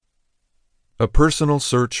A personal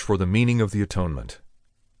search for the meaning of the Atonement.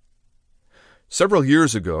 Several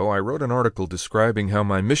years ago, I wrote an article describing how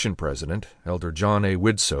my mission president, Elder John A.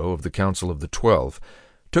 Widsoe of the Council of the 12,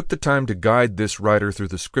 took the time to guide this writer through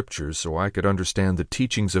the Scriptures so I could understand the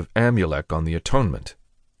teachings of Amulek on the Atonement.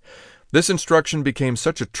 This instruction became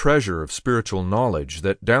such a treasure of spiritual knowledge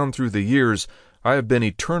that down through the years I have been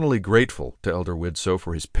eternally grateful to Elder Widsoe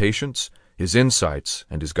for his patience, his insights,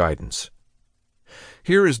 and his guidance.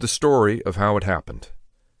 Here is the story of how it happened.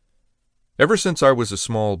 Ever since I was a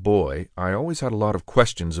small boy, I always had a lot of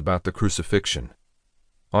questions about the crucifixion.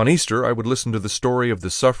 On Easter, I would listen to the story of the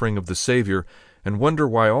suffering of the Savior and wonder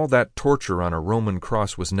why all that torture on a Roman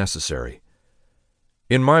cross was necessary.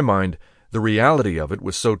 In my mind, the reality of it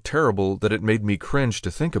was so terrible that it made me cringe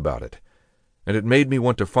to think about it, and it made me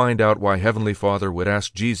want to find out why Heavenly Father would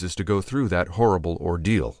ask Jesus to go through that horrible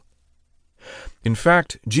ordeal. In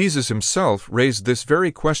fact, Jesus himself raised this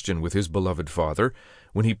very question with his beloved Father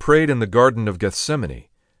when he prayed in the Garden of Gethsemane.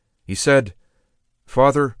 He said,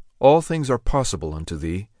 "Father, all things are possible unto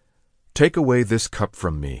thee. Take away this cup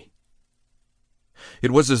from me." It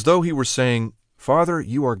was as though he were saying, "Father,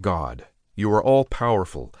 you are God. You are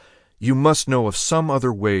all-powerful. You must know of some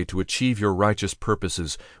other way to achieve your righteous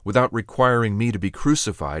purposes without requiring me to be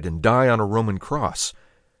crucified and die on a Roman cross.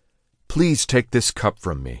 Please take this cup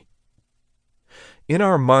from me." In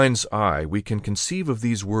our mind's eye, we can conceive of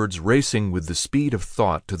these words racing with the speed of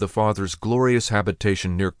thought to the Father's glorious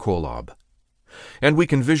habitation near Kolob, and we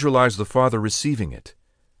can visualize the Father receiving it.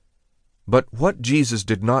 But what Jesus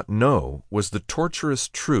did not know was the torturous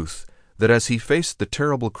truth that as he faced the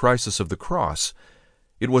terrible crisis of the cross,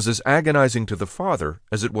 it was as agonizing to the Father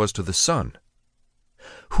as it was to the Son.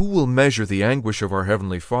 Who will measure the anguish of our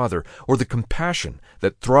Heavenly Father, or the compassion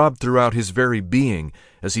that throbbed throughout his very being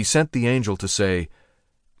as he sent the angel to say,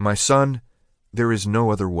 "My son, there is no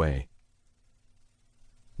other way"?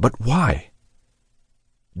 But why?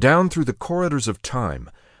 Down through the corridors of time,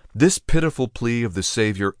 this pitiful plea of the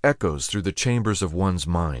Savior echoes through the chambers of one's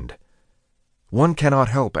mind. One cannot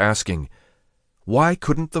help asking, why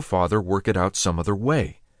couldn't the Father work it out some other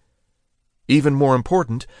way? Even more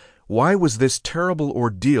important, why was this terrible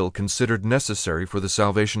ordeal considered necessary for the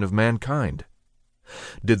salvation of mankind?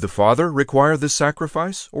 Did the Father require this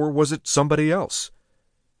sacrifice, or was it somebody else?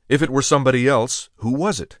 If it were somebody else, who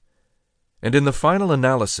was it? And in the final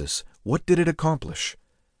analysis, what did it accomplish?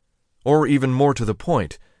 Or even more to the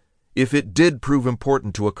point, if it did prove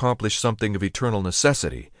important to accomplish something of eternal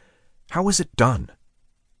necessity, how was it done?